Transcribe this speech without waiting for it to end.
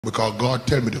Because God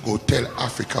tell me to go tell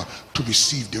Africa to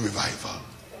receive the revival.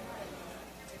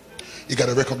 You got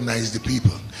to recognize the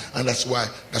people. And that's why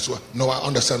now I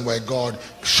understand why God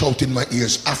shouted in my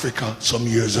ears Africa some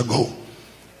years ago.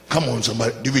 Come on,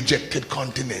 somebody. The rejected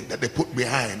continent that they put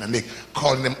behind, and they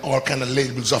calling them all kind of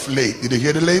labels of late. Did you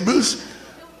hear the labels?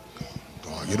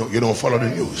 God, you don't follow the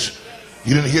news.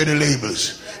 You didn't hear the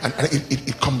labels. And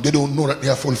it come, they don't know that they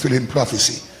are fulfilling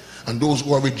prophecy. And those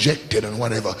who are rejected and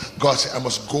whatever, God said, I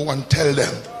must go and tell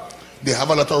them. They have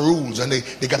a lot of rules, and they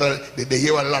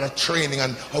hear a lot of training,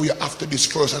 and how you after this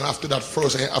first, and after that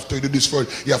first, and after you do this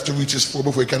first, you have to reach this first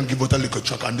before you can give out a little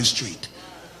truck on the street.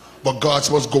 But God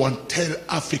must go and tell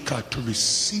Africa to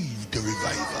receive the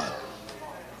revival.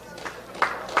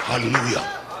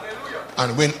 Hallelujah.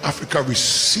 And when Africa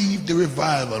receive the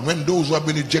revival, when those who have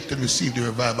been rejected receive the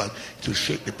revival, it will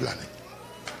shake the planet.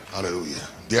 Hallelujah.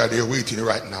 They are there waiting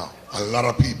right now. A lot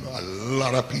of people,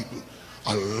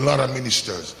 a lot of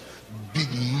ministers, big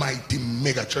mighty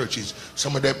mega churches.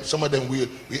 Some of them we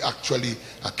actually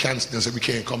are canceling, so we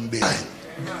can't come there.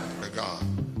 God.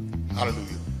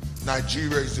 Hallelujah.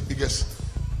 Nigeria is the biggest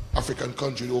African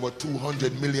country with over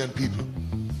 200 million people.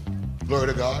 Glory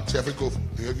to God. So if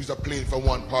you use a plane from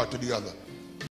one part to the other.